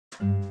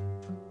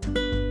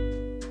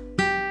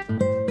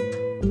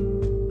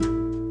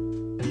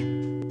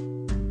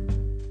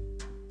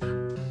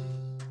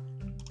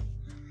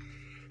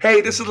Hey,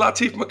 this is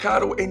Latif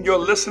Mercado, and you're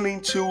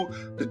listening to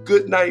the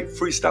Goodnight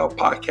Freestyle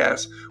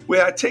podcast,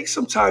 where I take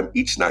some time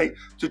each night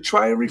to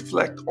try and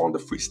reflect on the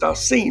freestyle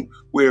scene,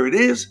 where it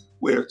is,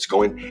 where it's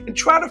going, and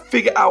try to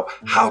figure out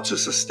how to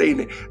sustain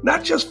it,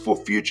 not just for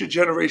future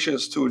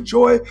generations to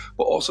enjoy,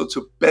 but also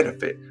to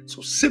benefit.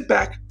 So sit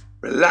back,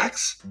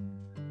 relax,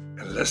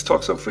 and let's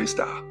talk some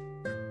freestyle.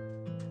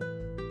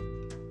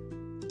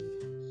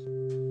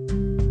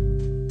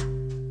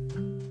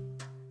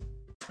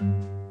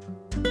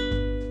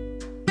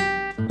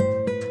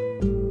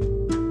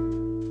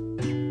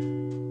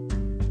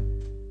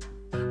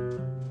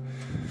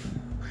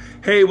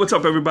 Hey, what's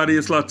up, everybody?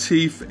 It's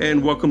Latif,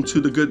 and welcome to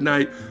the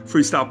Goodnight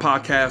Freestyle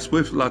podcast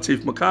with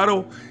Latif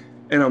Mercado,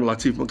 and I'm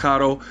Latif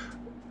Mercado.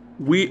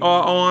 We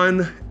are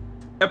on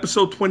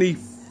episode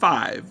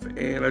 25,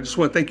 and I just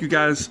want to thank you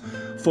guys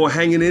for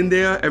hanging in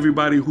there,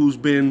 everybody who's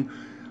been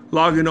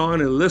logging on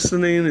and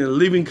listening and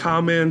leaving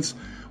comments,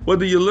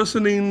 whether you're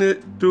listening to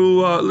it,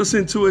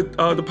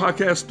 the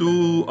podcast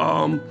through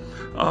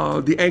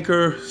the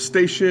Anchor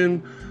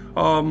station,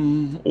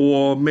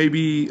 or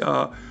maybe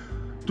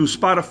through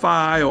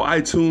Spotify or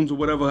iTunes or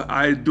whatever.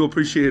 I do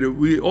appreciate it.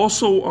 We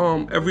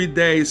also every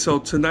day, so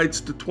tonight's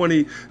this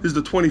is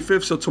the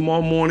 25th, so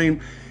tomorrow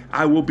morning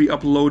I will be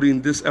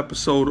uploading this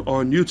episode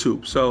on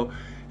YouTube. So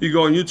you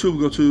go on YouTube,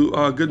 go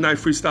to Goodnight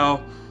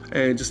Freestyle,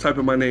 and just type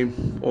in my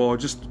name, or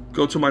just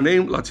go to my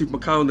name, Latif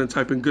Mercado, and then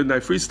type in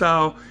Goodnight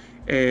Freestyle,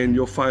 and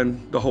you'll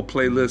find the whole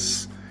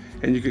playlist,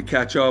 and you can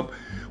catch up.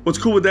 What's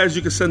cool with that is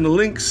you can send the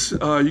links, you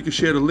can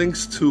share the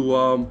links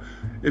to,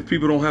 if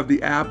people don't have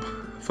the app,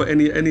 for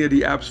any of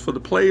the apps for the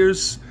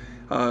players,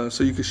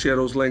 so you can share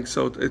those links.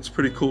 So it's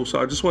pretty cool.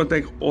 So I just want to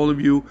thank all of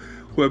you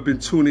who have been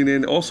tuning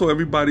in. Also,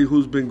 everybody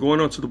who's been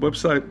going onto the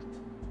website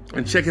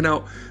and checking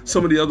out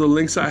some of the other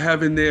links I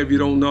have in there. If you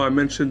don't know, I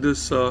mentioned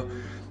this a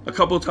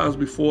couple of times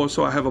before.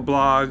 So I have a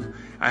blog.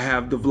 I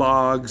have the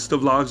vlogs. The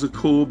vlogs are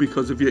cool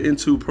because if you're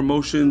into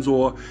promotions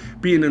or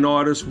being an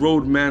artist,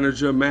 road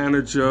manager,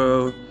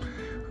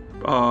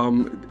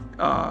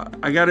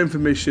 I got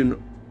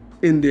information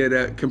in there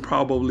that can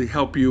probably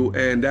help you,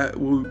 and that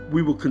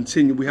we will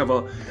continue. We have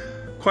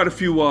quite a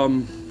few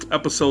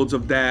episodes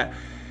of that.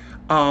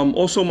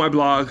 Also, my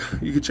blog,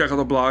 you can check out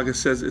the blog. It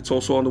says it's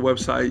also on the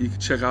website. You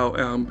can check out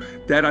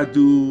that I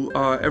do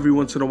every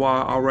once in a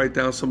while. I'll write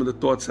down some of the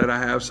thoughts that I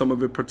have. Some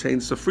of it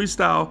pertains to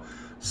freestyle,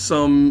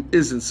 some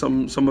isn't.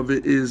 Some of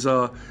it is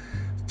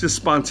just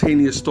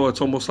spontaneous thoughts,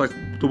 almost like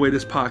the way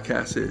this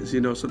podcast is. You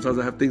know, sometimes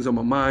I have things on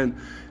my mind.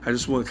 I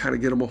just want to kind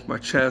of get them off my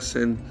chest,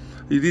 and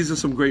these are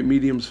some great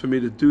mediums for me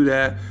to do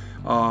that.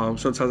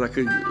 Sometimes I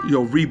could,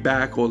 read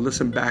back or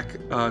listen back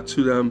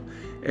to them,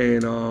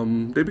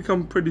 and they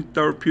become pretty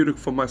therapeutic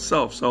for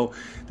myself. So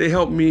they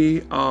help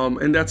me,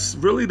 and that's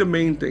really the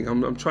main thing.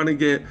 I'm trying to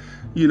get,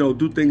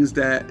 do things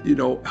that,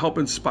 help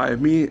inspire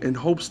me in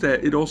hopes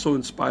that it also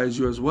inspires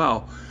you as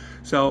well.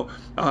 So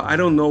I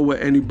don't know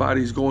what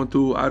anybody's going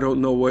through. I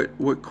don't know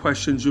what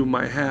questions you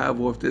might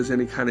have, or if there's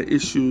any kind of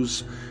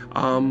issues.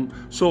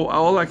 So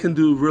all I can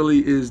do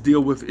really is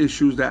deal with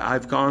issues that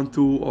I've gone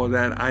through or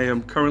that I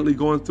am currently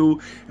going through,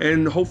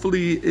 and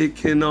hopefully it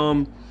can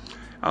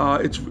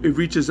it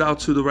reaches out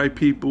to the right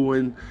people,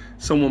 and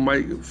someone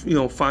might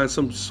find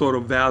some sort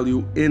of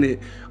value in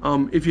it.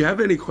 If you have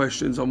any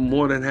questions, I'm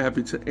more than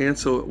happy to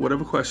answer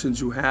whatever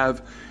questions you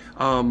have.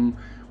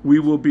 We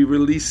will be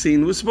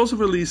releasing, we're supposed to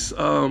release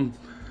the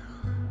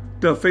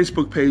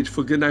Facebook page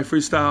for Goodnight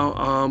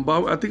Freestyle,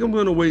 but I think I'm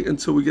going to wait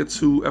until we get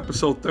to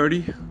episode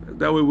 30.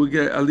 That way we'll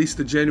get at least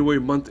the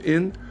January month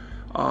in,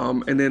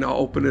 and then I'll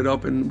open it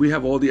up, and we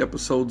have all the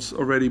episodes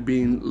already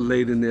being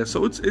laid in there.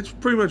 So it's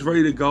pretty much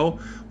ready to go.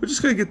 We're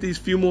just going to get these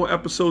few more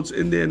episodes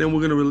in there, and then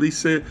we're going to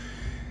release it.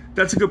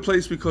 That's a good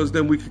place because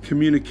then we can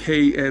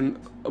communicate, and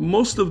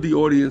most of the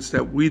audience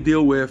that we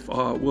deal with, the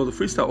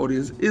freestyle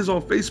audience, is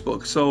on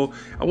Facebook. So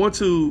I want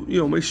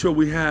to, make sure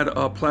we had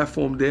a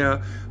platform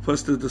there for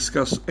us to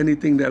discuss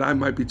anything that I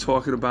might be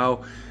talking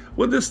about,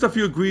 whether there's stuff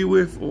you agree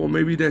with, or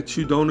maybe that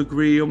you don't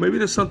agree, or maybe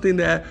there's something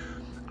that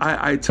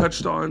I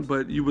touched on,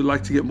 but you would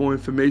like to get more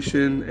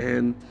information,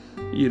 and,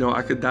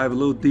 I could dive a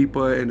little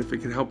deeper, and if it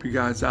can help you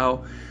guys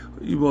out,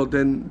 well,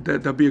 then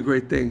that'd be a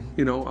great thing.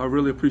 I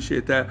really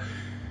appreciate that.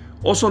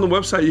 Also on the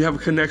website, you have a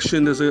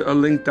connection. There's a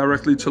link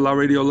directly to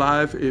iRadio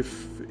Live.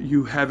 If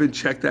you haven't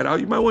checked that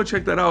out, you might want to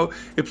check that out.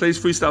 It plays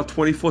freestyle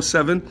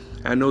 24/7.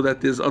 I know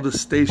that there's other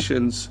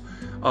stations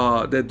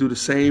that do the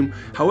same.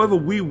 However,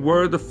 we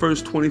were the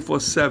first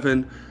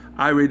 24/7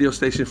 iRadio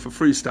station for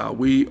freestyle.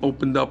 We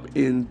opened up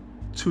in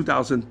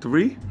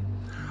 2003.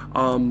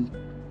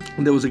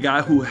 There was a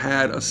guy who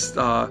had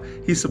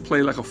he used to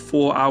play like a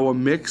 4-hour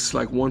mix,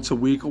 like once a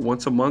week or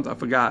once a month, I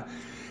forgot.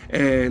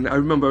 And I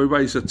remember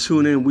everybody used to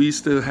tune in. We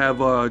used to have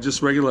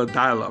just regular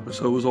dial-up.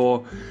 So it was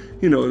all,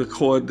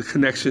 the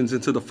connections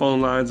into the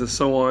phone lines and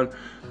so on.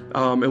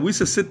 And we used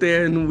to sit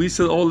there and we used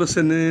to all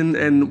listen in.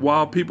 And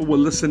while people were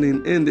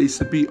listening in, they used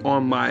to be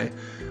on my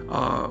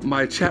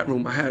chat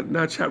room. I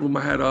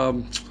had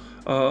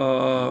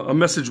a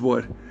message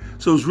board.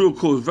 So it was real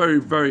cool. It was very,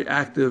 very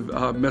active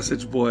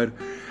message board.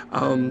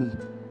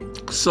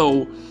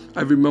 So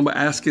I remember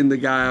asking the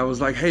guy, I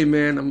was like, hey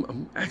man,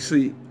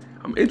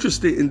 I'm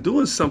interested in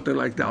doing something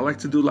like that. I like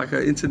to do like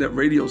an internet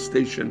radio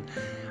station.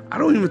 I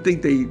don't even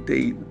think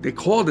they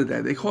called it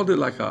that. They called it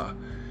like a,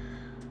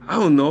 I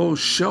don't know,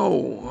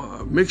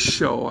 show, mixed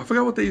show. I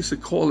forgot what they used to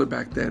call it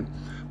back then,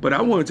 but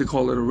I wanted to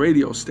call it a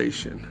radio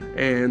station.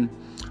 And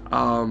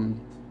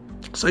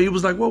so he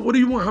was like, well, what do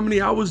you want? How many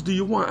hours do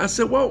you want? I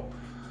said, well,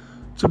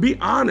 to be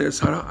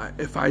honest,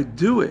 if I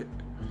do it,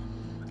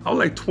 I would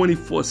like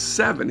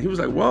 24/7. He was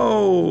like,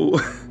 whoa.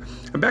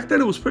 And back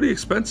then it was pretty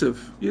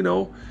expensive, you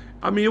know.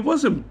 I mean, it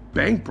wasn't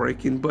bank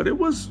breaking, but it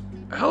was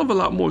a hell of a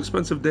lot more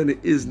expensive than it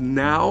is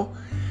now.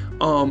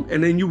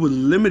 And then you were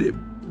limited.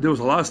 There was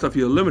a lot of stuff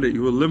you were limited.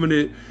 You were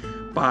limited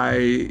by,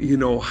 you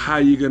know, how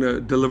you're going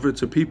to deliver it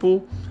to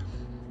people.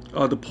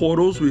 The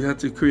portals, we had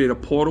to create a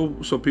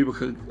portal so people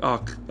could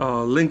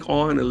link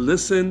on and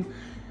listen.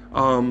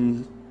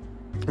 And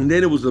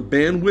then it was the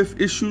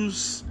bandwidth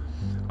issues.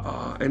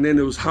 And then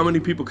it was how many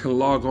people can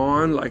log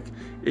on. Like,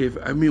 we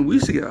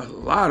used to get a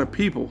lot of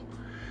people.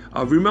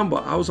 Remember,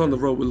 I was on the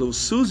road with Lil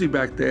Susie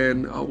back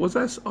then. Was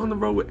I on the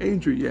road with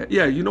Angel yet?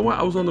 Yeah, you know what?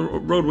 I was on the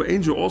road with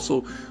Angel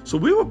also. So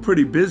we were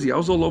pretty busy. I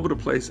was all over the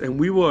place, and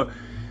we were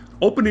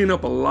opening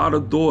up a lot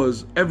of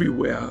doors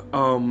everywhere.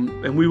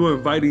 And we were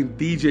inviting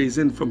DJs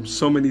in from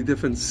so many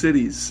different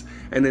cities.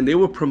 And then they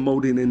were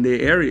promoting in their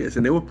areas,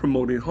 and they were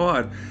promoting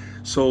hard.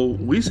 So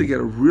we used to get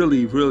a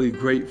really, really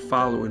great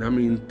following. I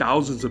mean,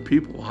 thousands of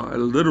people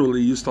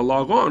literally used to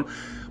log on.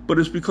 But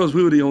it's because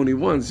we were the only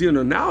ones. You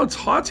know, now it's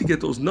hard to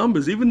get those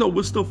numbers, even though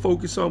we're still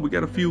focused on, we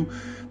got a few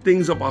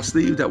things up our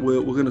sleeve that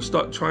we're going to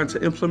start trying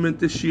to implement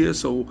this year.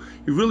 So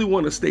you really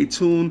want to stay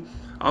tuned.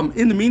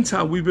 In the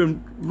meantime, we've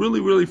been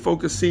really, really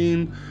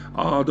focusing.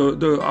 Our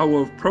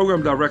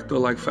program director,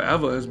 like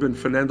forever, has been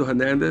Fernando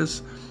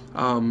Hernandez.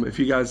 If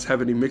you guys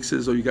have any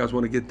mixes or you guys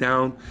want to get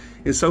down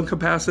in some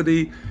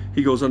capacity,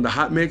 he goes under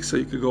Hot Mix. So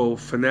you could go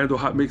Fernando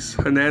Hot Mix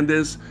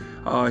Hernandez.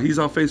 He's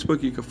on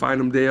Facebook. You can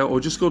find him there, or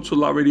just go to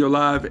La Radio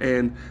Live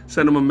and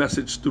send him a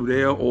message through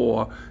there,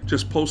 or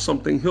just post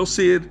something. He'll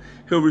see it.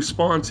 He'll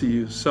respond to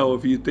you. So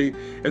if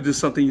there's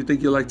something you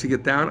think you'd like to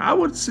get down, I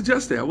would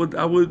suggest it. I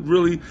would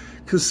really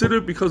consider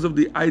it because of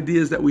the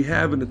ideas that we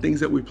have and the things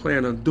that we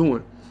plan on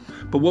doing.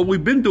 But what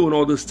we've been doing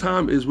all this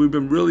time is we've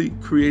been really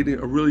creating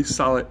a really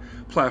solid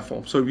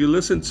platform. So if you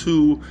listen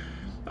to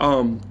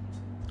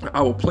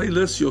our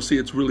playlist, you'll see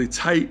it's really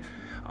tight.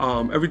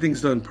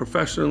 Everything's done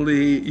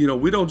professionally. You know,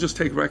 we don't just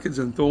take records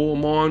and throw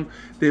them on.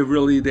 They're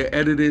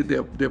edited.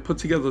 They're put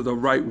together the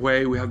right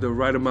way. We have the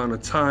right amount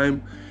of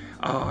time,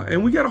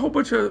 and we got a whole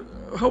bunch of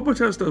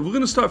stuff. We're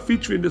gonna start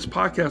featuring this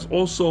podcast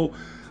also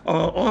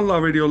on La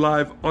Radio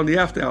Live on the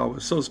after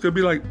hours. So it's gonna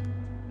be like,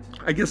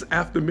 I guess,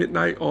 after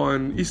midnight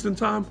on Eastern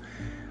time.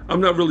 I'm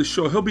not really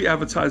sure. He'll be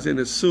advertising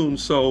it soon,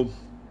 so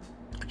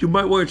you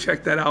might want to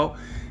check that out.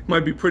 It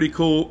might be pretty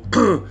cool.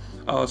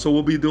 So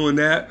we'll be doing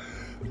that.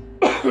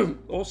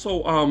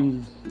 Also,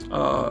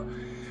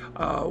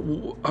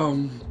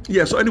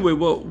 so anyway,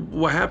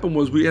 what happened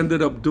was we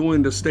ended up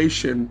doing the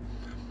station.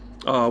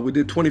 We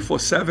did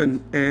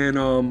 24/7,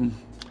 and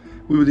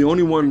we were the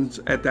only ones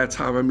at that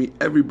time. I mean,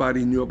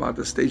 everybody knew about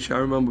the station. I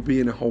remember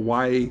being in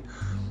Hawaii,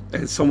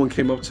 and someone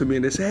came up to me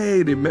and they said,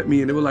 hey, they met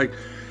me and they were like,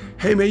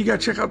 hey man, you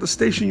gotta check out the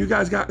station you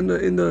guys got in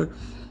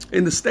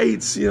the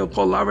States, you know,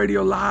 called La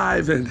Radio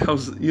Live. And I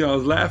was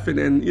laughing,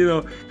 and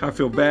I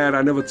feel bad.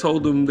 I never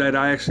told them that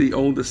I actually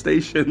owned the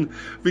station,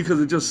 because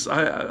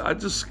I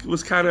just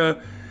was kind of,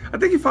 I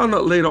think he found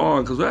out later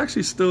on, because we're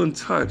actually still in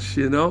touch,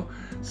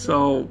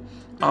 So,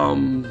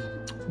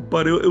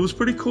 but it was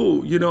pretty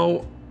cool,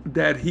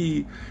 that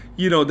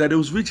that it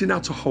was reaching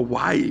out to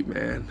Hawaii,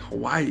 man,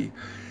 Hawaii.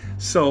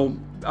 So,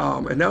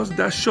 and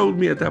that showed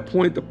me at that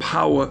point the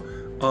power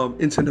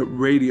of internet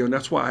radio, and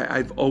that's why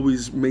I've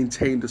always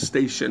maintained the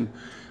station.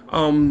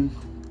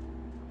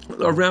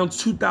 Around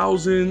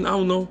 2000,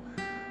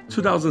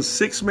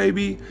 2006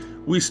 maybe,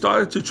 we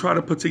started to try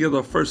to put together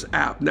a first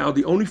app. Now,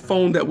 the only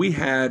phone that we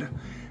had,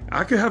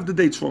 I could have the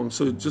dates wrong,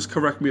 so just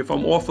correct me if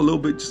I'm off a little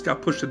bit, just got to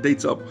push the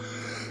dates up.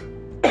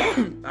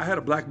 I had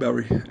a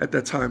BlackBerry at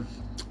that time,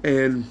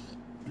 and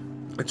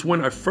it's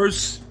when I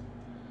first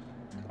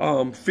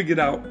figured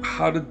out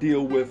how to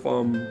deal with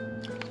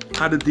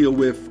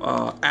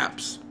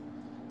apps.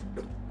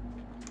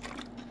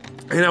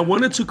 And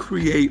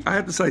I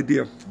had this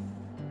idea.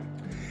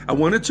 I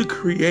wanted to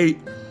create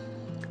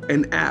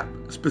an app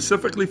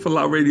specifically for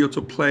La Radio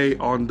to play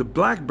on the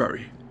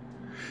BlackBerry.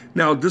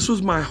 Now, this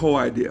was my whole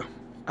idea.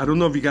 I don't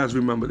know if you guys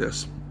remember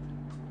this.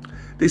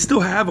 They still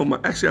have them.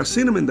 Actually, I've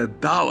seen them in the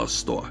dollar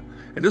store.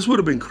 And this would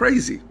have been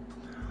crazy.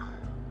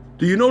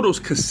 Do you know those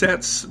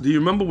cassettes? Do you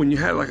remember when you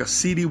had like a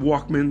CD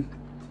Walkman?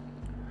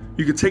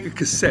 You could take a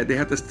cassette. They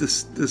had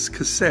this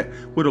cassette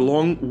with a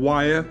long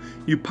wire.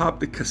 You pop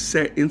the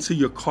cassette into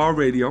your car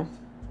radio,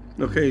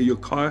 okay, your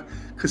car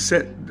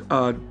cassette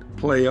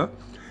player.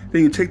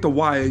 Then you take the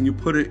wire and you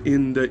put it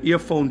in the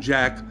earphone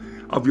jack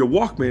of your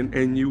Walkman,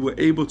 and you were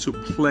able to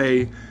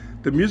play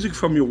the music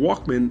from your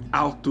Walkman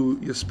out through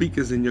your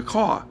speakers in your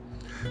car.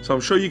 So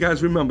I'm sure you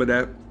guys remember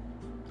that.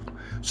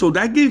 So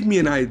that gave me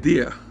an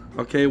idea,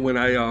 okay, when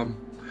I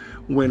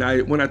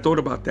thought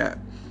about that.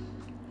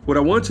 What I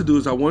wanted to do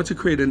is I wanted to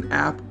create an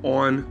app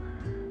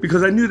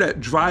because I knew that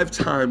drive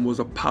time was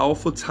a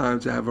powerful time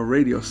to have a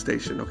radio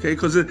station, okay?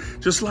 Because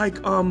just like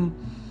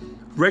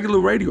regular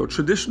radio,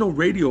 traditional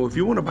radio, if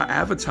you want to buy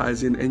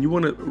advertising and you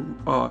want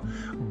to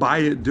buy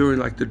it during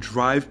like the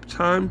drive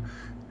time,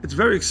 it's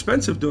very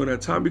expensive during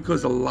that time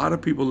because a lot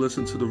of people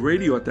listen to the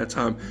radio at that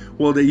time.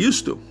 Well, they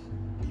used to.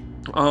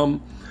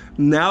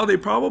 Now they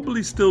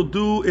probably still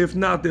do. If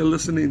not, they're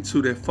listening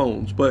to their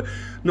phones. But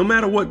no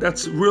matter what,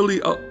 that's really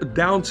a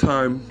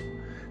downtime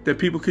that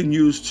people can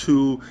use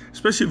to,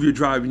 especially if you're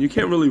driving, you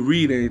can't really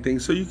read anything.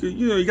 So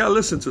you gotta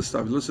listen to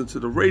stuff. Listen to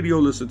the radio,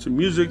 listen to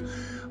music,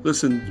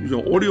 listen,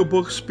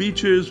 audiobooks,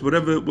 speeches,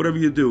 whatever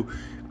you do.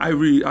 I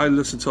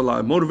listen to a lot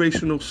of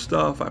motivational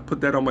stuff. I put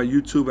that on my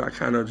YouTube. I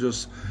kind of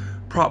just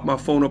prop my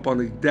phone up on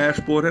the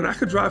dashboard, and I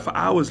could drive for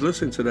hours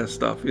listening to that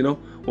stuff,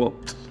 Well,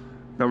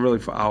 not really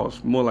for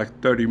hours, more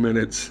like 30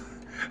 minutes.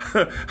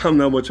 I'm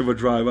not much of a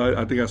driver.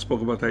 I think I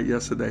spoke about that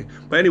yesterday.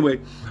 But anyway,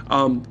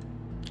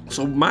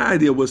 so my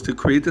idea was to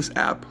create this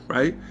app,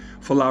 right,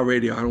 for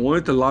iRadio. I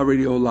wanted the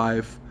iRadio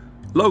Live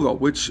logo,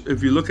 which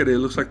if you look at it, it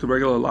looks like the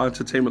regular Live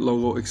Entertainment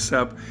logo,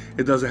 except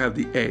it doesn't have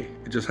the A.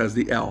 It just has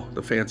the L,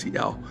 the fancy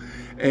L.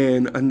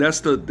 And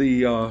that's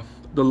the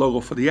logo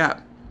for the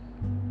app.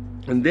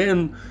 And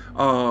then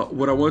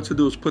what I wanted to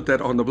do is put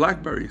that on the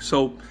BlackBerry.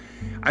 So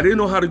I didn't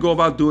know how to go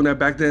about doing that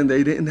back then.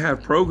 They didn't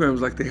have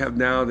programs like they have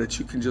now that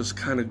you can just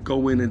kind of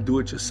go in and do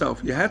it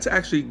yourself. You had to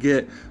actually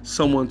get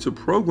someone to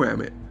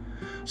program it.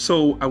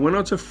 So I went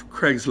onto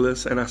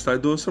Craigslist and I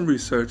started doing some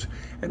research,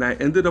 and I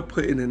ended up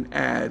putting an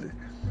ad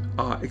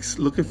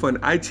looking for an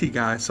IT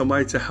guy,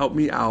 somebody to help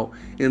me out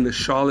in the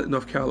Charlotte,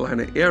 North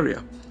Carolina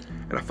area.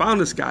 And I found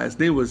this guy. His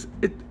name was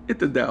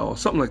Itadel or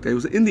something like that. He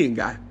was an Indian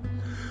guy.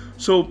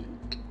 So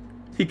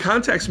he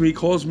contacts me,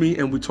 calls me,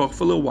 and we talk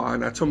for a little while,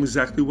 and I told him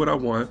exactly what I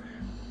want.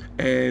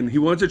 And he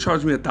wanted to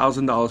charge me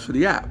 $1,000 for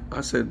the app.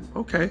 I said,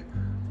 okay,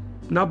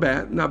 not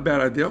bad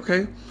idea,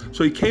 okay.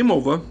 So he came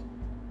over,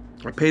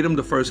 I paid him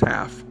the first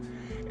half,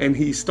 and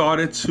he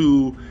started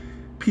to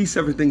piece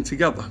everything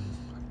together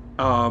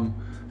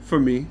for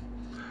me.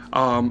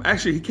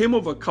 Actually, he came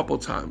over a couple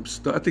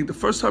times. I think the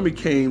first time he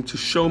came to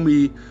show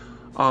me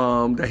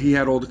that he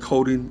had all the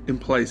coding in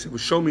place. It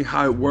would show me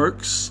how it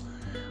works.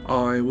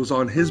 It was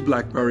on his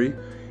BlackBerry,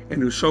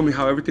 and it would show me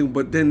how everything.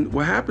 But then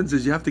what happens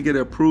is you have to get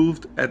it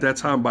approved at that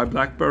time by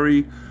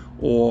BlackBerry,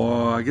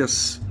 or I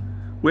guess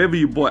wherever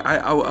you bought.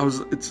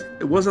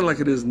 It wasn't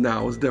like it is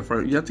now. It's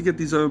different. You have to get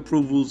these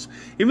approvals.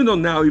 Even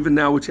now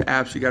with your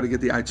apps, you got to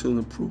get the iTunes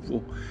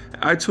approval.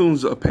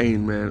 iTunes a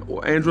pain, man.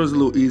 Android's a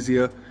little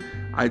easier.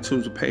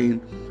 iTunes a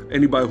pain.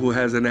 Anybody who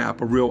has an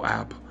app, a real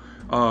app,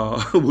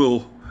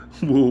 will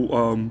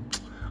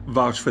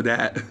vouch for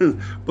that.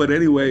 But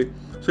anyway.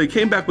 So he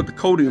came back with the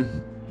coding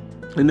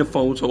in the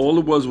phone. So all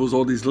it was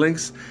all these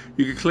links.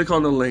 You could click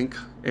on the link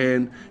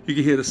and you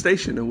could hear the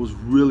station. It was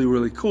really,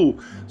 really cool.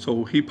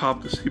 So he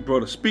brought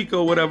a speaker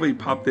or whatever. He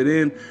popped it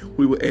in.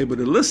 We were able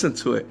to listen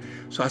to it.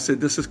 So I said,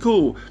 this is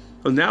cool.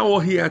 So now all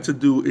he had to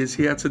do is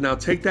he had to now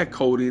take that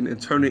coding and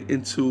turn it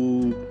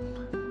into,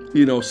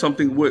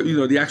 something where,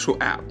 the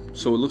actual app.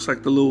 So it looks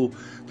like the little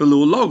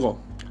logo.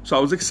 So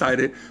I was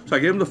excited. So I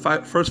gave him the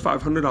first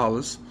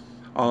 $500.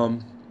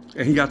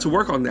 And he got to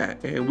work on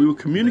that, and we were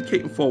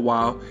communicating for a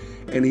while,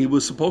 and he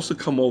was supposed to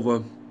come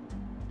over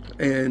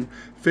and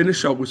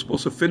finish up. We're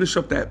supposed to finish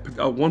up that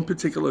one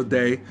particular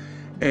day,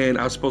 and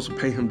I was supposed to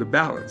pay him the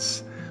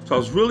balance. So I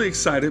was really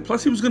excited.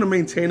 Plus, he was going to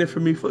maintain it for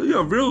me for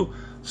a real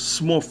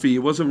small fee. It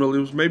was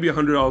maybe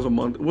 $100 a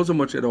month. It wasn't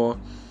much at all.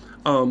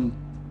 And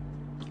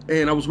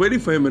I was waiting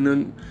for him, and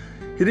then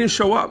he didn't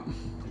show up.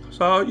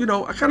 So,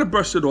 I kind of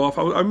brushed it off.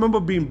 I remember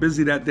being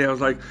busy that day. I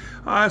was like,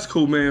 that's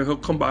cool, man. He'll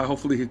come by.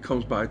 Hopefully he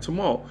comes by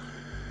tomorrow.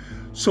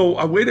 So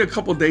I waited a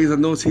couple of days. I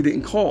noticed he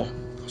didn't call.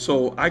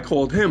 So I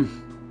called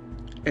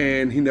him,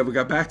 and he never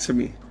got back to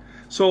me.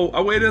 So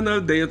I waited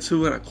another day or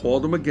two, and I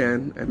called him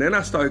again. And then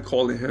I started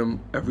calling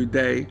him every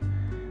day.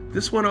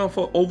 This went on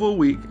for over a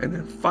week. And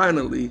then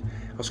finally,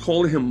 I was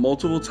calling him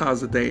multiple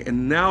times a day.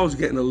 And now it's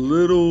getting a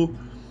little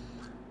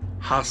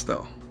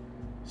hostile.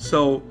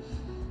 So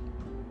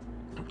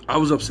I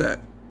was upset.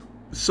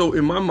 So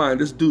in my mind,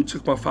 this dude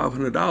took my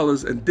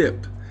 $500 and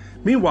dipped.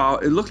 Meanwhile,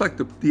 it looked like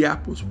the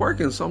app was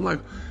working. So I'm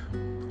like,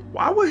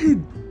 why would he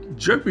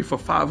jerk me for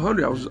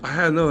 $500? I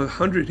had another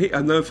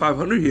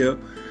 $500 here.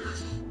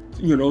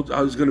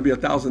 I was going to be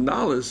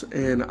 $1,000,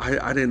 and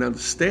I didn't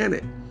understand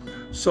it.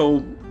 So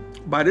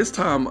by this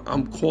time,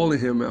 I'm calling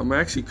him. I'm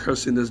actually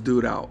cursing this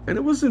dude out, and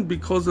it wasn't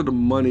because of the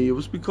money. It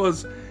was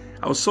because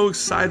I was so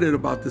excited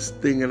about this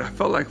thing, and I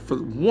felt like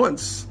for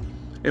once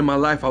in my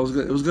life, it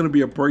was going to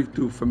be a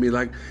breakthrough for me.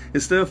 Like,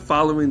 instead of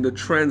following the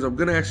trends, I'm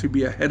going to actually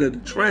be ahead of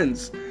the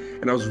trends.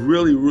 And I was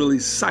really, really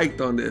psyched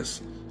on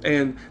this.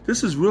 And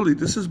this is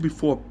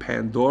before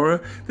Pandora.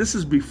 This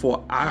is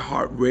before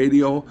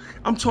iHeartRadio.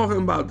 I'm talking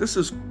about this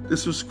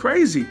was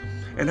crazy.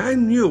 And I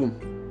knew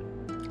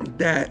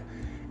that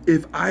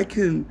if I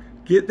can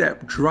get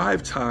that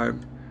drive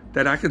time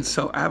that I can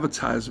sell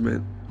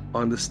advertisement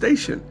on the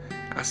station.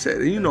 I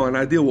said, and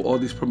I deal with all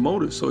these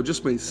promoters, so it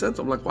just made sense.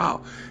 I'm like,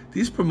 wow,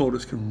 these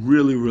promoters can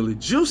really, really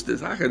juice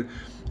this. I could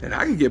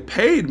get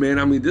paid, man.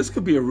 I mean, this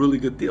could be a really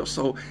good deal.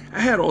 So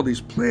I had all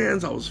these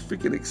plans. I was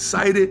freaking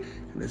excited,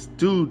 and this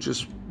dude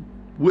just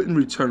wouldn't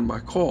return my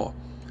call.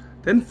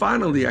 Then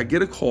finally, I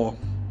get a call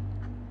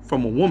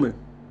from a woman.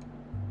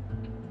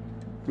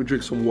 Let me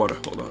drink some water.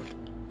 Hold on.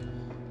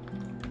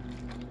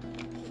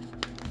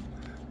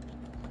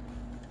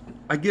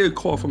 I get a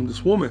call from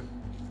this woman.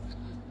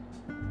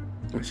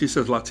 And she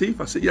says, Latif?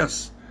 I said,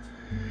 yes.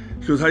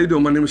 She goes, how you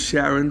doing? My name is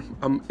Sharon.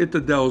 I'm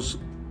Itadel's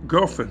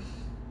girlfriend.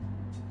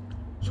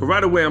 So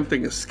right away, I'm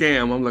thinking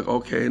scam. I'm like,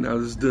 okay, now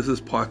this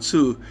is part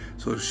 2.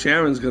 So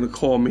Sharon's going to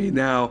call me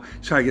now,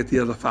 try to get the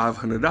other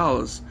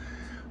 $500.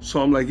 So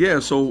I'm like, yeah.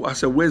 So I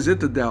said, where's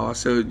Itadel?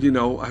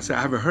 I said,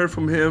 I haven't heard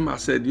from him. I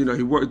said, he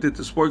did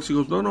this work. She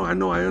goes, no, I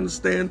know, I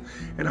understand.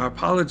 And I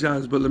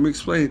apologize, but let me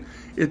explain.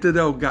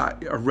 Itadel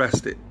got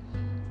arrested.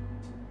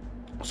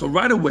 So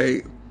right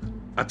away,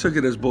 I took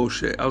it as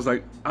bullshit. I was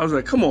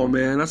like, come on,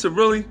 man. I said,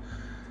 really?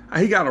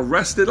 He got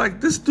arrested?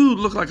 Like, this dude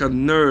looked like a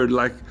nerd.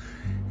 Like,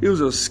 he was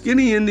a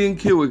skinny Indian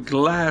kid with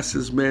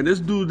glasses, man.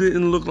 This dude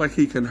didn't look like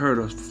he can hurt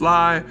a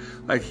fly.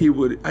 Like he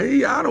would,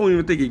 I don't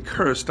even think he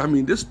cursed. I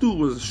mean, this dude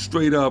was a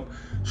straight up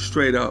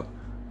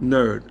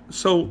nerd.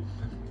 So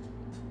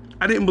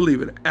I didn't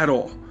believe it at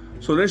all.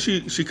 So then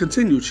she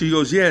continued. She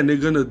goes, yeah, and they're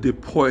going to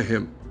deport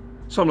him.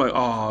 So I'm like,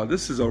 oh,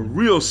 this is a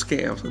real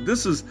scam. So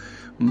this is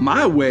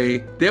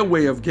their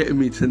way of getting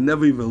me to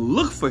never even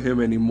look for him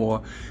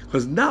anymore.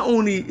 Because not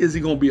only is he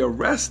going to be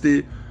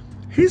arrested,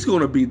 he's going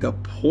to be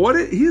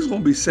deported. He's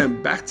going to be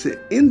sent back to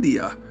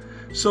India.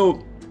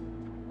 So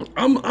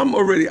I'm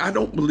already, I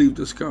don't believe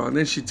this girl. And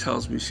then she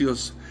tells me, she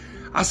goes,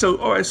 I said,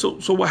 all right,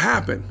 so what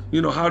happened?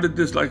 How did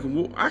this, like,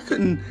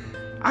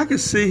 I could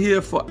sit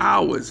here for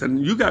hours,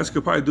 and you guys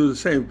could probably do the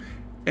same,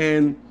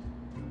 and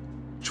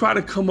try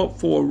to come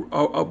up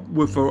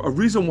with a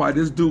reason why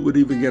this dude would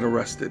even get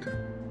arrested.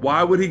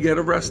 Why would he get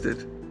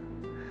arrested?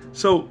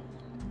 So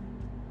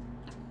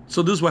this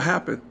is what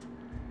happened.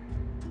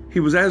 He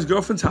was at his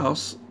girlfriend's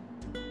house.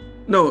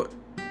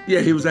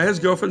 He was at his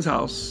girlfriend's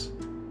house.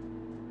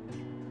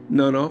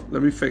 No,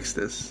 let me fix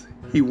this.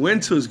 He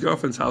went to his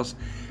girlfriend's house,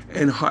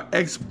 and her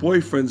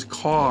ex-boyfriend's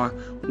car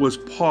was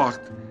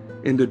parked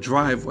in the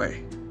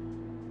driveway.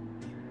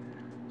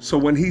 So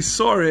when he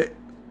saw it,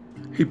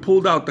 he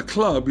pulled out the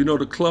club,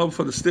 the club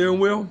for the steering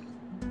wheel.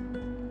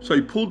 So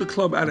he pulled the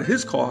club out of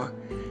his car,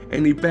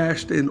 and he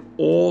bashed in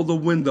all the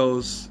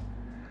windows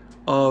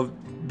of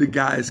the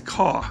guy's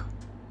car.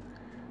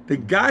 The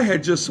guy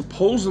had just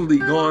supposedly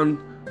gone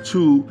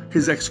to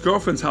his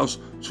ex-girlfriend's house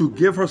to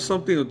give her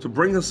something or to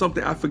bring her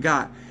something. I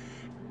forgot.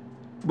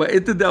 But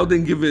Itadel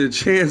didn't give it a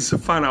chance to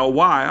find out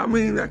why. I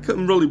mean, I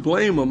couldn't really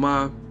blame him.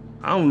 I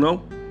don't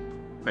know.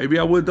 Maybe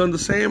I would have done the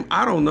same.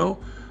 I don't know.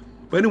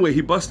 But anyway,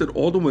 he busted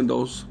all the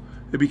windows.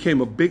 It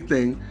became a big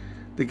thing.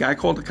 The guy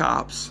called the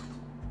cops.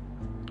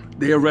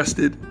 They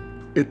arrested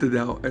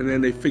Itadel, and then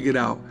they figured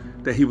out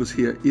that he was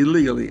here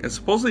illegally. And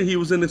supposedly he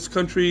was in this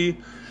country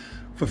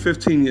for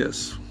 15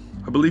 years.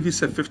 I believe he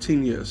said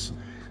 15 years.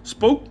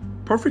 Spoke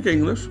perfect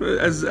English,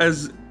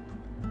 as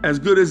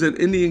good as an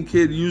Indian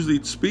kid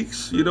usually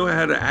speaks. I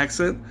had an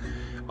accent.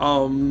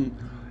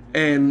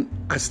 And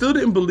I still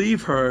didn't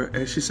believe her.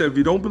 And she said, if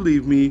you don't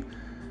believe me,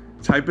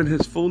 type in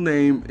his full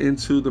name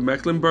into the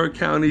Mecklenburg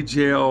County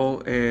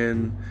Jail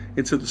and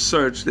into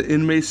the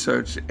inmate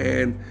search.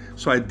 And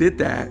so I did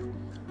that.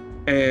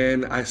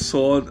 And I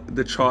saw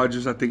the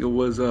charges. I think it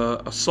was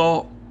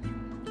assault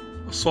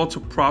to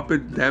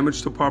property,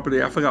 damage to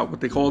property. I forgot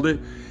what they called it.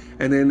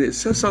 And then it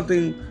said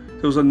something.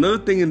 There was another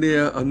thing in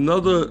there,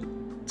 another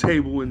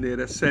table in there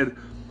that said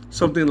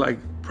something like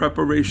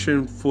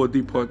preparation for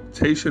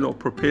deportation or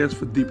prepares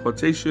for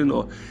deportation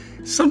or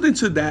something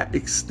to that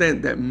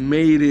extent that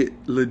made it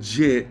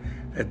legit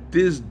that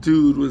this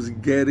dude was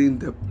getting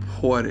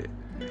deported.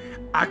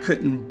 I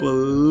couldn't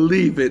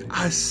believe it.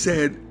 I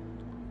said,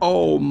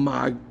 oh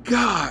my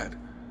God,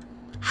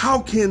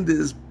 how can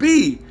this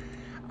be?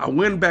 I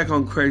went back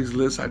on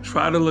Craigslist. I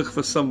tried to look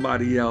for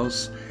somebody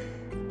else.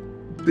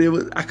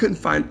 I couldn't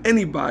find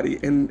anybody.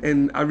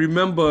 And I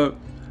remember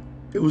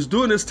it was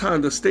during this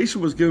time the station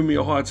was giving me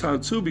a hard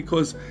time too,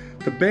 because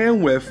the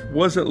bandwidth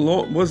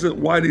wasn't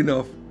wide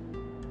enough,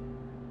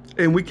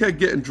 and we kept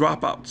getting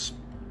dropouts.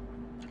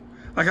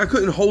 Like I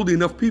couldn't hold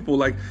enough people.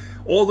 Like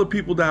all the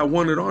people that I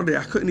wanted on there,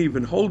 I couldn't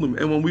even hold them.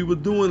 And when we were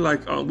doing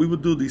we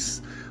would do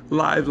these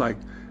live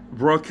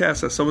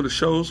broadcasts at some of the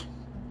shows,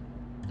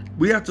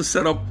 we had to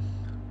set up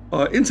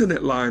an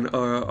internet line,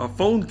 a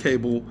phone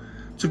cable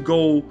to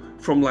go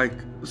from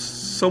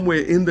somewhere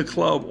in the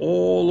club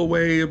all the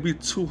way. It'd be a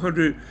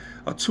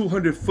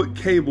 200-foot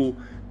cable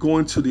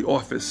going to the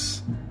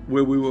office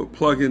where we would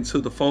plug into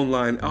the phone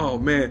line. Oh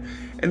man.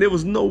 And there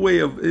was no way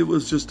it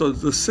was just,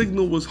 the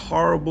signal was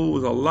horrible. It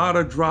was a lot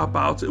of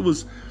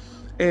dropouts.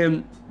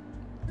 And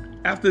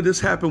after this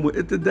happened with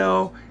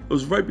Itadel, it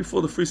was right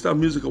before the Freestyle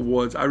Music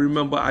Awards. I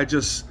remember I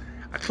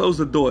I closed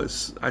the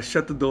doors. I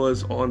shut the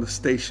doors on the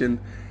station.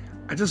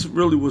 I just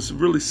was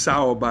really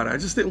sour about it. I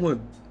just didn't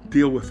want to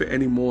deal with it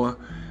anymore.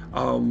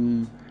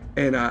 And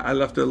I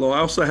left it alone. I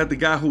also had the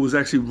guy who was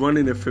actually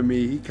running it for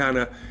me.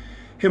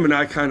 Him and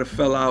I kind of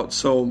fell out.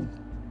 So,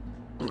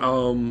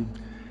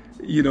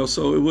 you know,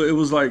 so it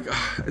was like,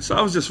 so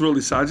I was just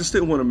really sad. I just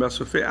didn't want to mess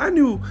with it. I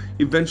knew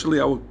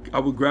eventually I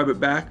would grab it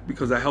back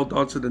because I held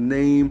on to the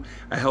name.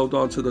 I held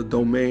on to the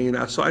domain.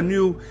 So I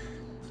knew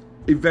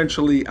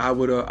eventually I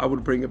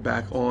would bring it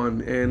back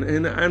on,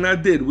 and I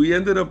did. We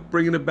ended up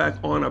bringing it back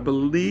on. I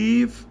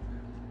believe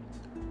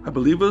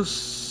it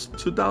was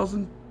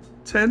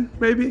 2010,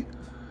 maybe.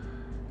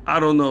 I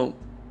don't know.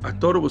 I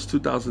thought it was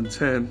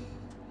 2010.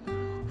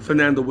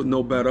 Fernando would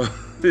know better.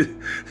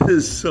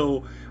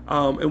 So,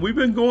 and we've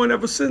been going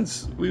ever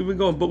since. We've been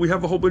going, but we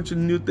have a whole bunch of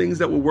new things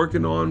that we're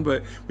working on.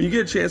 But when you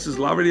get a chance, it's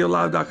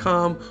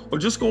LaRadioLive.com, or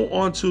just go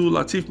on to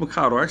Latif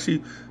Mercado.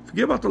 Actually,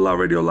 forget about the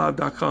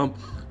LaRadioLive.com.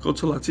 Go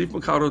to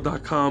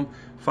LatifMercado.com,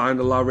 find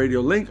the La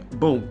Radio link,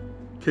 boom,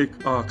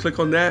 click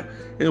on that,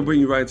 and it'll bring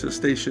you right into the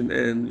station.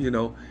 And, you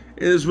know,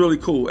 it is really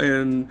cool.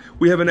 And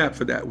we have an app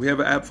for that. We have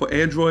an app for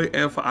Android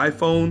and for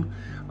iPhone,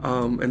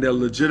 and they're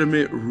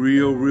legitimate,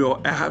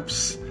 real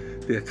apps.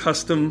 They're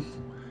custom.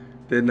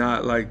 They're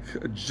not like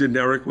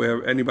generic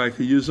where anybody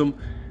could use them.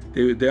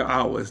 They're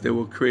ours. They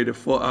were created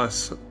for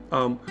us.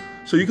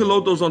 So you can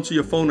load those onto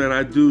your phone, and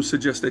I do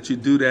suggest that you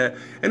do that.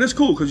 And it's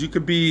cool because you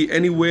could be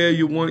anywhere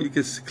you want. You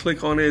can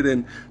click on it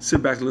and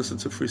sit back and listen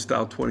to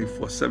freestyle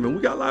 24/7.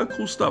 We got a lot of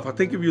cool stuff. I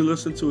think if you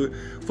listen to it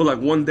for like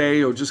one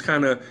day or just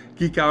kind of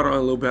geek out on it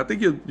a little bit, I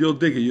think you'll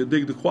dig it. You'll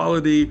dig the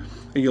quality,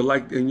 and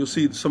you'll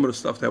see some of the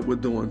stuff that we're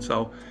doing.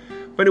 So,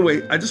 but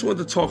anyway, I just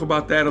wanted to talk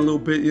about that a little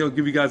bit, you know,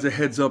 give you guys a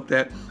heads up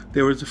that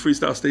there is a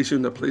freestyle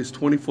station that plays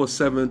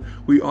 24/7.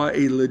 We are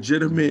a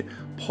legitimate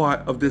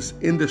part of this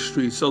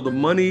industry. So the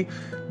money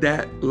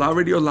that La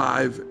Radio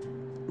Live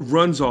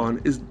runs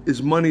on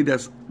is money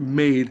that's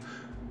made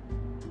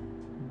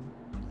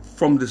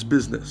from this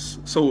business.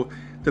 So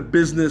the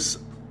business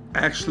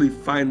actually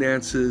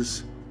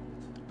finances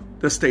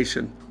the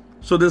station.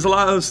 So there's a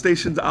lot of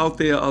stations out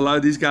there. A lot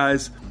of these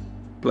guys,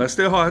 bless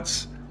their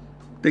hearts,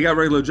 they got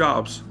regular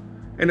jobs.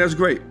 And that's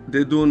great.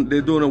 They're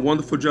doing a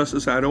wonderful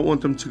justice. I don't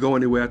want them to go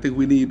anywhere. I think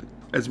we need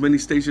as many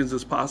stations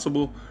as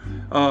possible.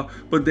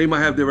 But they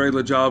might have their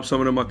regular jobs. Some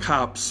of them are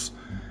cops,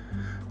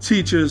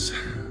 teachers,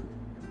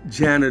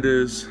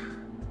 janitors,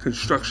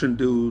 construction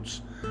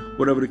dudes,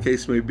 whatever the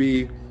case may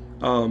be.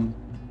 And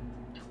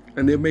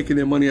they're making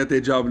their money at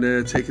their job, and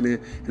they're taking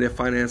it and they're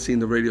financing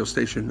the radio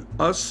station.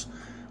 Us,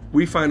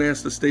 we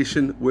finance the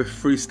station with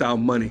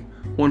freestyle money,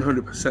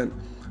 100%.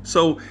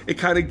 So it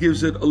kind of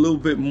gives it a little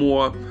bit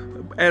more,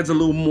 adds a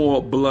little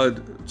more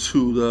blood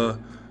to the,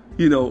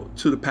 you know,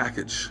 to the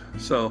package.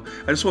 So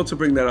I just want to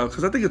bring that out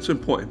because I think it's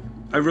important.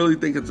 I really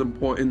think it's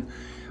important.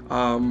 But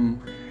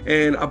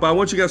I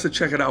want you guys to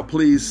check it out,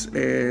 please,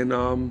 and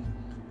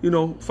you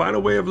know, find a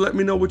way of letting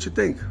me know what you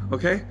think.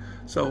 Okay?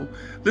 So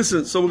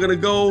listen. So we're gonna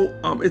go.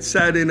 It's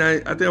Saturday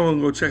night. I think I'm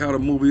gonna go check out a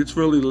movie. It's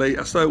really late.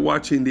 I started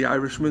watching The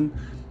Irishman.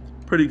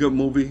 Pretty good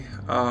movie.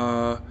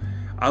 I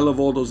love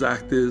all those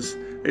actors.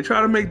 They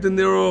try to make De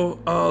Niro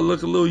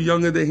look a little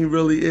younger than he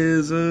really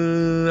is. I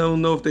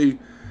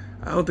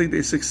don't think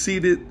they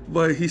succeeded,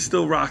 but he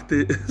still rocked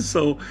it.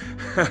 So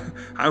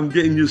I'm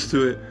getting used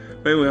to it.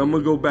 But anyway, I'm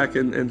going to go back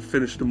and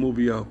finish the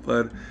movie up.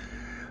 But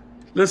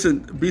listen,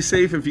 be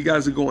safe if you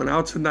guys are going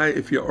out tonight.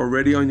 If you're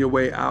already on your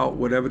way out,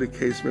 whatever the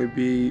case may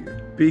be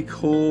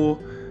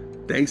cool.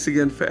 Thanks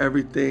again for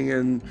everything,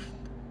 and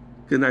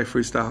good night,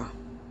 freestyle.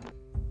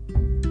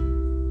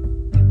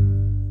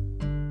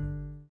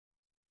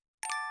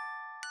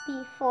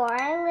 Before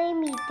I lay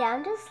me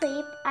down to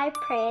sleep, I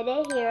pray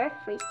to hear a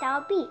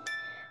freestyle beat.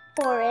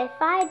 For if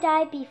I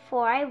die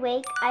before I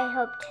wake, I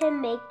hope to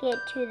make it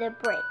to the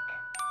break.